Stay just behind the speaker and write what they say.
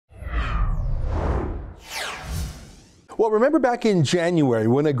Well, remember back in January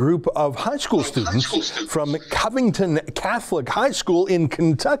when a group of high school students from Covington Catholic High School in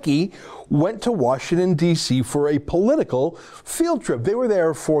Kentucky went to Washington, D.C. for a political field trip. They were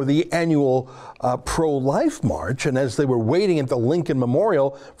there for the annual pro-life march, and as they were waiting at the Lincoln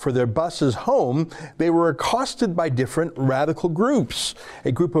Memorial for their buses home, they were accosted by different radical groups.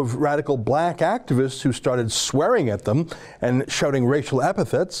 A group of radical black activists who started swearing at them and shouting racial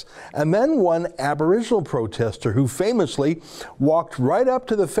epithets, and then one Aboriginal protester who famously walked right up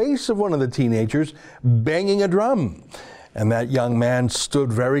to the face of one of the teenagers, banging a drum. And that young man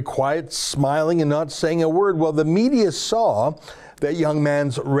stood very quiet, smiling and not saying a word. Well, the media saw that young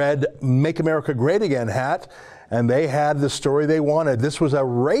man's red "Make America Great Again" hat, and they had the story they wanted. This was a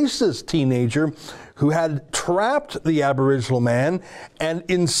racist teenager who had trapped the Aboriginal man and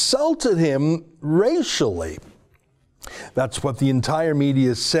insulted him racially. That's what the entire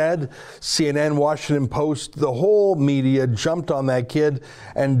media said. CNN, Washington Post, the whole media jumped on that kid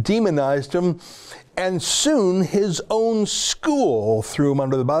and demonized him. And soon his own school threw him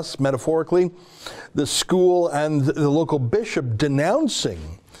under the bus, metaphorically. The school and the local bishop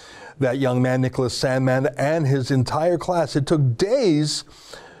denouncing that young man, Nicholas Sandmann, and his entire class. It took days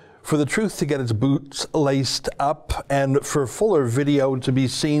for the truth to get its boots laced up and for fuller video to be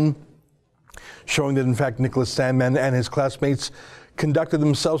seen, showing that, in fact, Nicholas Sandmann and his classmates conducted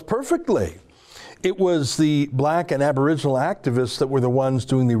themselves perfectly. It was the black and Aboriginal activists that were the ones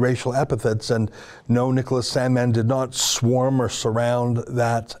doing the racial epithets, and no, Nicholas Sandmann did not swarm or surround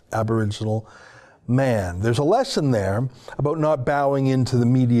that Aboriginal man. There's a lesson there about not bowing into the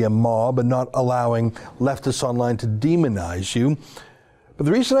media mob and not allowing leftists online to demonize you. But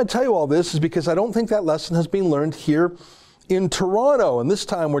the reason I tell you all this is because I don't think that lesson has been learned here in Toronto. And this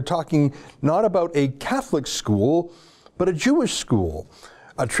time we're talking not about a Catholic school, but a Jewish school.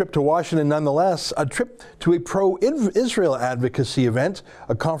 A trip to Washington nonetheless, a trip to a pro-Israel advocacy event,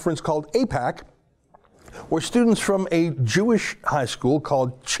 a conference called AIPAC, where students from a Jewish high school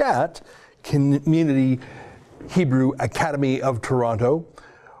called CHAT, Community Hebrew Academy of Toronto,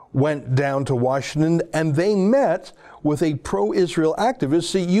 went down to Washington, and they met with a pro-Israel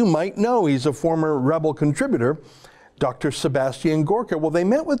activist that you might know. He's a former Rebel contributor, Dr. Sebastian Gorka. Well, they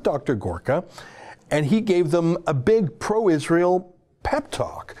met with Dr. Gorka, and he gave them a big pro-Israel pep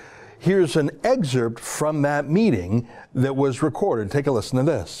talk. Here's an excerpt from that meeting that was recorded. Take a listen to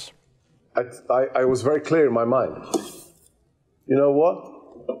this. I was very clear in my mind. You know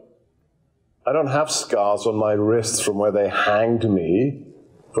what? I don't have scars on my wrists from where they hanged me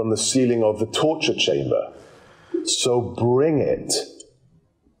from the ceiling of the torture chamber. So bring it.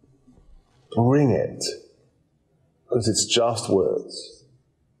 Bring it. Because it's just words.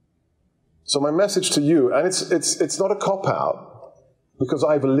 So my message to you, and it's not a cop-out, because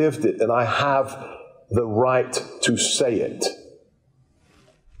I've lived it and I have the right to say it.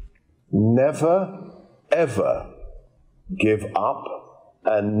 Never, ever give up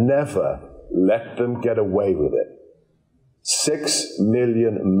and never let them get away with it. 6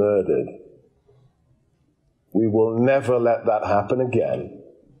 million murdered. We will never let that happen again.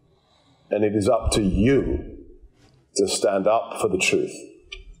 And it is up to you to stand up for the truth.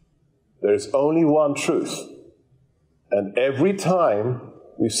 There is only one truth. And every time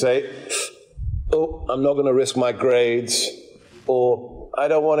we say, oh, I'm not going to risk my grades, or I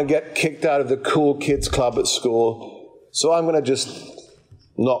don't want to get kicked out of the cool kids club at school, so I'm going to just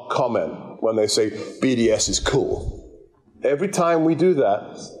not comment when they say BDS is cool. Every time we do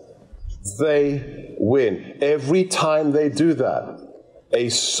that, they win. Every time they do that, a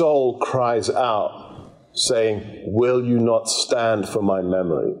soul cries out saying, will you not stand for my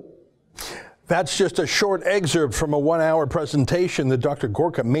memory? That's just a short excerpt from a 1-hour presentation that Dr.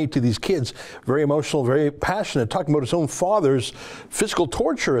 Gorka made to these kids. Very emotional, very passionate, talking about his own father's physical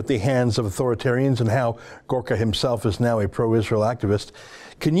torture at the hands of authoritarians and how Gorka himself is now a pro-Israel activist.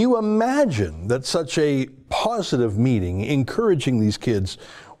 Can you imagine that such a positive meeting, encouraging these kids,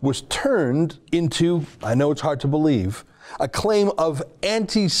 was turned into, I know it's hard to believe, a claim of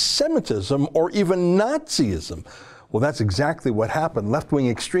anti-Semitism or even Nazism? Well, that's exactly what happened. Left-wing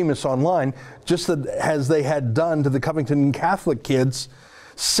extremists online, just as they had done to the Covington Catholic kids,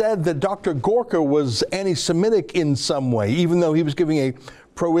 said that Dr. Gorka was anti-Semitic in some way, even though he was giving a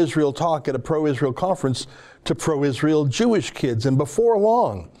pro-Israel talk at a pro-Israel conference to pro-Israel Jewish kids. And before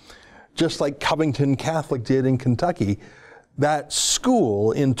long, just like Covington Catholic did in Kentucky, that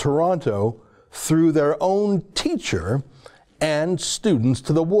school in Toronto threw their own teacher and students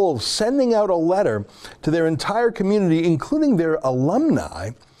to the wolves, sending out a letter to their entire community, including their alumni,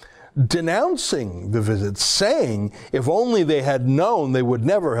 denouncing the visit, saying if only they had known, they would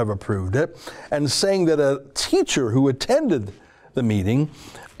never have approved it, and saying that a teacher who attended the meeting,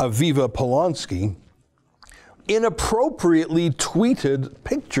 Aviva Polonsky, inappropriately tweeted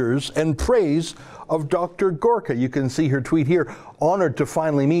pictures and praise of Dr. Gorka. You can see her tweet here. Honored to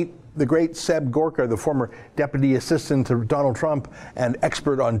finally meet the great Seb Gorka, the former deputy assistant to Donald Trump and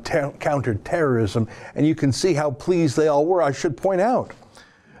expert on counterterrorism. And you can see how pleased they all were. I should point out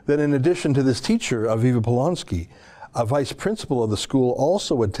that in addition to this teacher, Aviva Polonsky, a vice principal of the school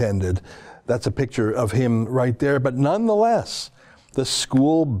also attended. That's a picture of him right there. But nonetheless, the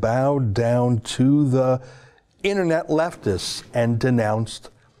school bowed down to the internet leftists and denounced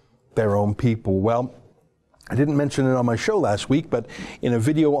their own people. Well, I didn't mention it on my show last week, but in a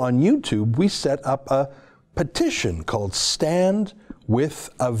video on YouTube, we set up a petition called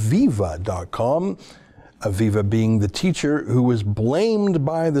standwithaviva.com, Aviva being the teacher who was blamed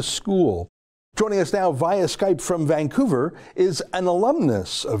by the school. Joining us now via Skype from Vancouver is an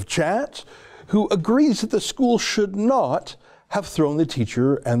alumnus of CHAT who agrees that the school should not have thrown the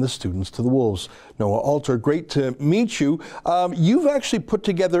teacher and the students to the wolves. Noah Alter, great to meet you. You've actually put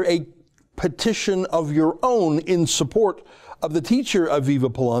together a petition of your own in support of the teacher, Aviva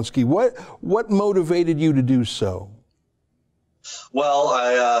Polonsky. What motivated you to do so? Well,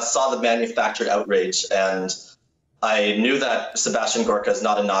 I saw the manufactured outrage, and I knew that Sebastian Gorka is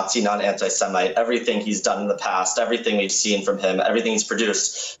not a Nazi, not an anti-Semite. Everything he's done in the past, everything we've seen from him, everything he's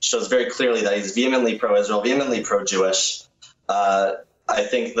produced shows very clearly that he's vehemently pro-Israel, vehemently pro-Jewish. I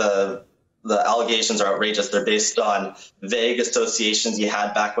think the allegations are outrageous. They're based on vague associations he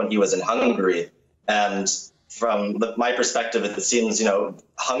had back when he was in Hungary. And from my perspective, it seems,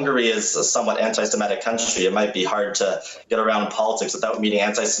 Hungary is a somewhat anti-Semitic country. It might be hard to get around politics without meeting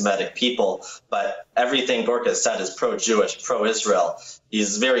anti-Semitic people, but everything Gorka said is pro-Jewish, pro-Israel.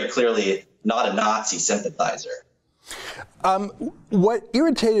 He's very clearly not a Nazi sympathizer. What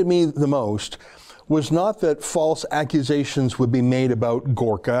irritated me the most was not that false accusations would be made about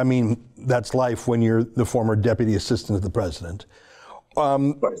Gorka. I mean, that's life when you're the former deputy assistant of the president.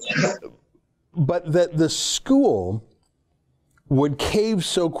 But that the school would cave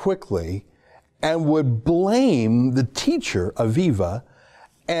so quickly and would blame the teacher, Aviva,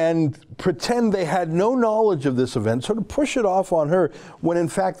 and pretend they had no knowledge of this event, sort of push it off on her, when in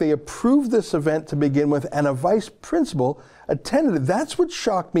fact they approved this event to begin with and a vice principal attended it. That's what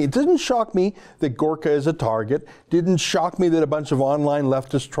shocked me. It didn't shock me that Gorka is a target. Didn't shock me that a bunch of online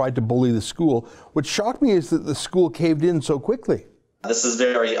leftists tried to bully the school. What shocked me is that the school caved in so quickly. This is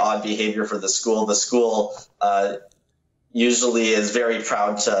very odd behavior for the school. The school usually is very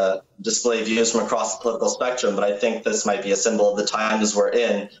proud to display views from across the political spectrum, but I think this might be a symbol of the times we're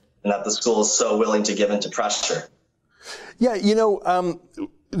in and that the school is so willing to give into pressure. Yeah,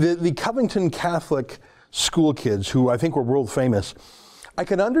 the Covington Catholic school kids, who I think were world famous, I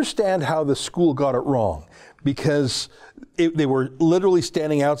can understand how the school got it wrong, because they were literally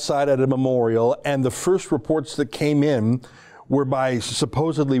standing outside at a memorial, and the first reports that came in were by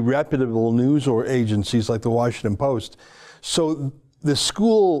supposedly reputable news or agencies like the Washington Post. So the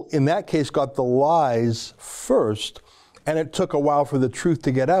school, in that case, got the lies first, and it took a while for the truth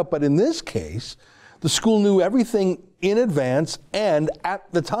to get out. But in this case, the school knew everything in advance and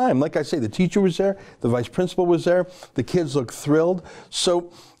at the time. Like I say, the teacher was there, the vice principal was there, the kids looked thrilled.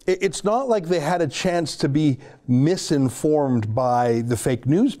 So it's not like they had a chance to be misinformed by the fake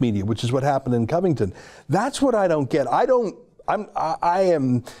news media, which is what happened in Covington. That's what I don't get. I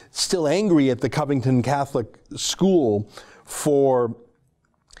am still angry at the Covington Catholic School for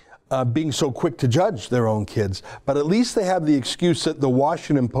being so quick to judge their own kids. But at least they have the excuse that the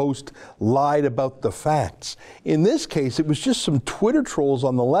Washington Post lied about the facts. In this case, it was just some Twitter trolls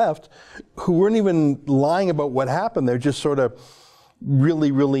on the left who weren't even lying about what happened. They're just sort of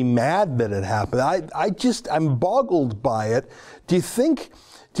really, really mad that it happened. I'm boggled by it. Do you think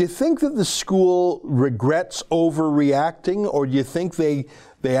that the school regrets overreacting, or do you think they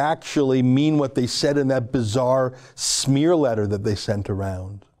actually mean what they said in that bizarre smear letter that they sent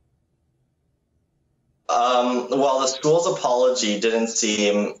around? Well, the school's apology didn't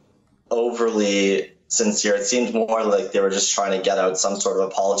seem overly sincere. It seemed more like they were just trying to get out some sort of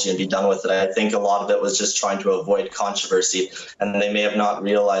apology and be done with it. I think a lot of it was just trying to avoid controversy, and they may have not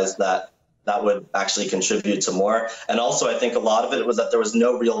realized that that would actually contribute to more. And also, I think a lot of it was that there was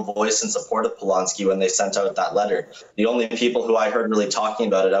no real voice in support of Polonsky when they sent out that letter. The only people who I heard really talking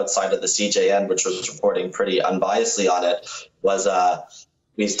about it outside of the CJN, which was reporting pretty unbiasedly on it, was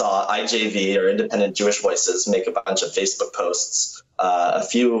we saw IJV, or Independent Jewish Voices, make a bunch of Facebook posts, a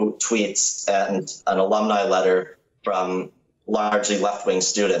few tweets, and an alumni letter from largely left-wing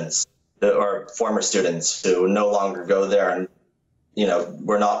students. or former students who no longer go there and,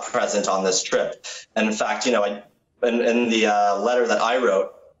 were not present on this trip. And in fact, in the letter that I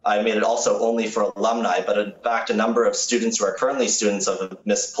wrote, I made it also only for alumni, but in fact, a number of students who are currently students of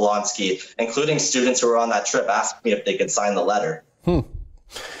Ms. Polonsky, including students who were on that trip, asked me if they could sign the letter.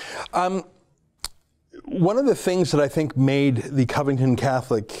 One of the things that I think made the Covington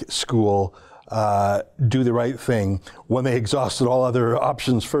Catholic School do the right thing when they exhausted all other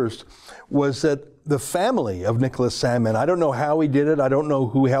options first was that the family of Nicholas Sandmann, I don't know how he did it, I don't know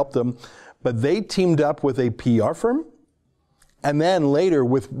who helped him, but they teamed up with a PR firm, and then later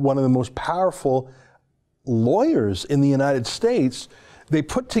with one of the most powerful lawyers in the United States. They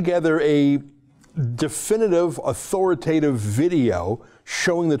put together a definitive, authoritative video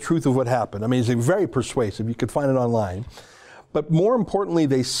showing the truth of what happened. I mean, it's very persuasive. You could find it online. But more importantly,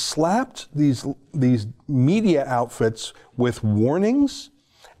 they slapped these media outfits with warnings,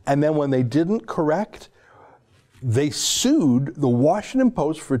 and then when they didn't correct, they sued the Washington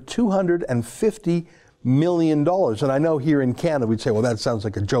Post for $250 million. And I know here in Canada, we'd say, well, that sounds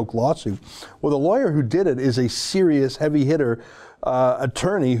like a joke lawsuit. Well, the lawyer who did it is a serious, heavy hitter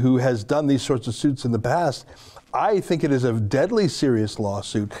attorney who has done these sorts of suits in the past. I think it is a deadly serious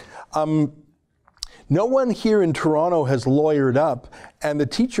lawsuit. No one here in Toronto has lawyered up, and the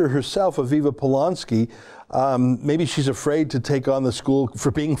teacher herself, Aviva Polonsky, maybe she's afraid to take on the school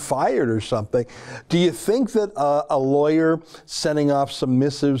for being fired or something. Do you think that a lawyer sending off some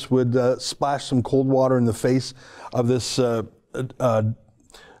missives would splash some cold water in the face of this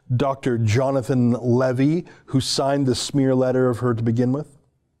Dr. Jonathan Levy, who signed the smear letter of her to begin with?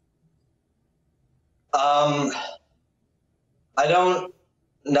 I don't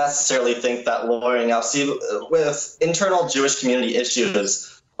necessarily think that lawyering up. See, with internal Jewish community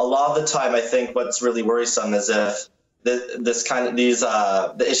issues, a lot of the time, I think what's really worrisome is if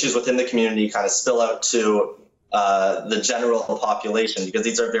the issues within the community kind of spill out to the general population, because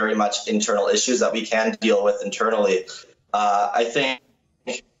these are very much internal issues that we can deal with internally. I think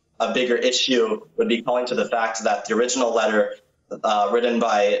a bigger issue would be calling to the fact that the original letter written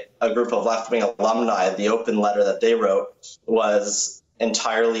by a group of left-wing alumni, the open letter that they wrote, was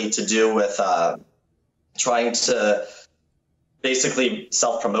entirely to do with trying to basically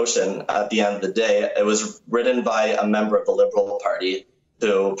self-promotion at the end of the day. It was written by a member of the Liberal Party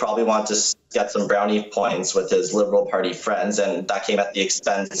who probably wanted to get some brownie points with his Liberal Party friends, and that came at the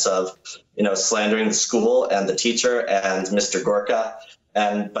expense of, slandering the school and the teacher and Mr. Gorka.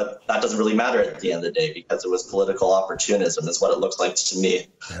 But that doesn't really matter at the end of the day, because it was political opportunism is what it looks like to me.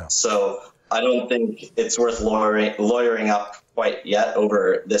 Yeah. So I don't think it's worth lawyering up quite yet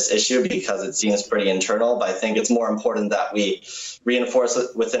over this issue, because it seems pretty internal. But I think it's more important that we reinforce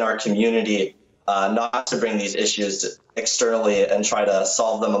it within our community, not to bring these issues externally and try to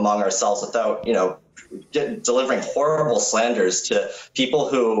solve them among ourselves without, delivering horrible slanders to people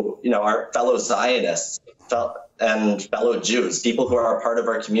who, are fellow Zionists and fellow Jews, people who are a part of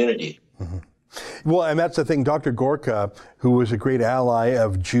our community. Mm-hmm. Well, and that's the thing, Dr. Gorka, who was a great ally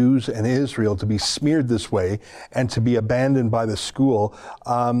of Jews and Israel, to be smeared this way and to be abandoned by the school,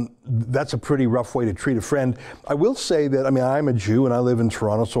 that's a pretty rough way to treat a friend. I will say that, I'm a Jew and I live in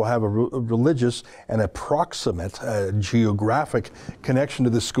Toronto, so I have a religious and a proximate geographic connection to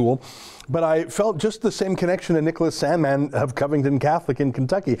the school. But I felt just the same connection to Nicholas Sandmann of Covington Catholic in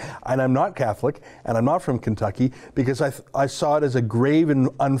Kentucky. And I'm not Catholic, and I'm not from Kentucky, because I saw it as a grave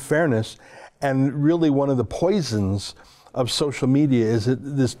unfairness. And really one of the poisons of social media is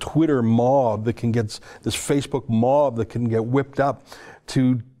this Twitter mob that can get, this Facebook mob that can get whipped up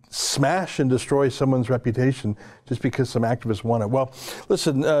to smash and destroy someone's reputation just because some activists want it. Well,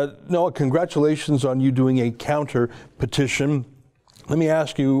 listen, Noah, congratulations on you doing a counter petition. Let me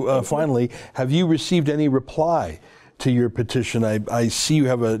ask you finally, have you received any reply to your petition? I see you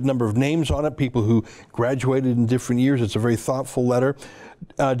have a number of names on it, people who graduated in different years. It's a very thoughtful letter.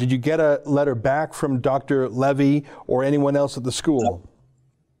 Did you get a letter back from Dr. Levy or anyone else at the school?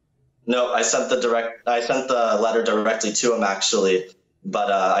 No, I sent the letter directly to him, actually,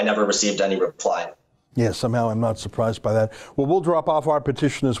 but I never received any reply. Yeah, somehow I'm not surprised by that. Well, we'll drop off our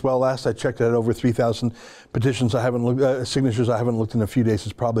petition as well. Last I checked, I had over 3,000 petitions. I haven't looked, signatures. I haven't looked in a few days.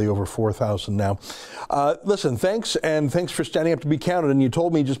 It's probably over 4,000 now. Listen, thanks, and thanks for standing up to be counted. And you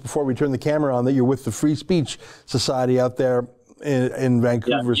told me just before we turned the camera on that you're with the Free Speech Society out there in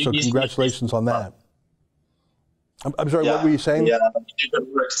Vancouver. Yeah, so congratulations on that. I'm sorry, what were you saying? Yeah, good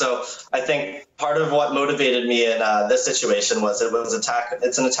work. So I think part of what motivated me in this situation was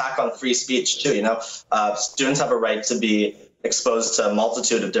it's an attack on free speech too. Students have a right to be exposed to a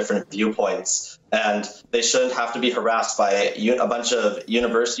multitude of different viewpoints. And they shouldn't have to be harassed by a bunch of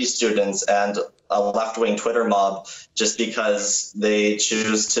university students and a left-wing Twitter mob just because they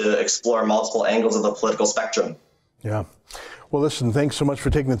choose to explore multiple angles of the political spectrum. Yeah. Well, listen, thanks so much for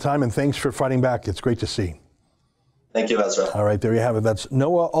taking the time, and thanks for fighting back. It's great to see. Thank you, Ezra. All right, there you have it. That's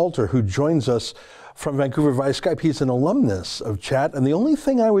Noah Alter, who joins us from Vancouver via Skype. He's an alumnus of CHAT, and the only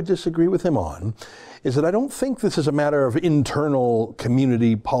thing I would disagree with him on is that I don't think this is a matter of internal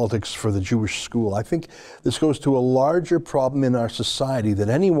community politics for the Jewish school. I think this goes to a larger problem in our society, that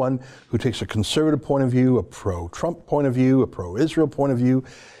anyone who takes a conservative point of view, a pro-Trump point of view, a pro-Israel point of view,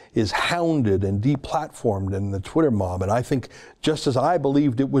 is hounded and deplatformed in the Twitter mob. And I think, just as I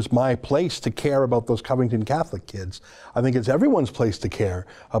believed it was my place to care about those Covington Catholic kids, I think it's everyone's place to care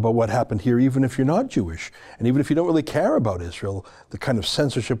about what happened here, even if you're not Jewish. And even if you don't really care about Israel, the kind of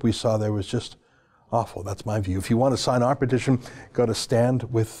censorship we saw there was just awful. That's my view. If you want to sign our petition, go to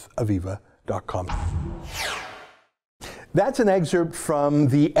standwithaviva.com. That's an excerpt from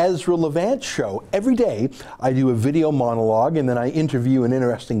the Ezra Levant show. Every day I do a video monologue, and then I interview an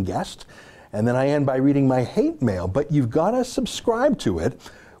interesting guest, and then I end by reading my hate mail. But you've got to subscribe to it,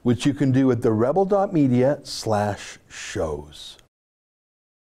 which you can do at therebel.media/shows.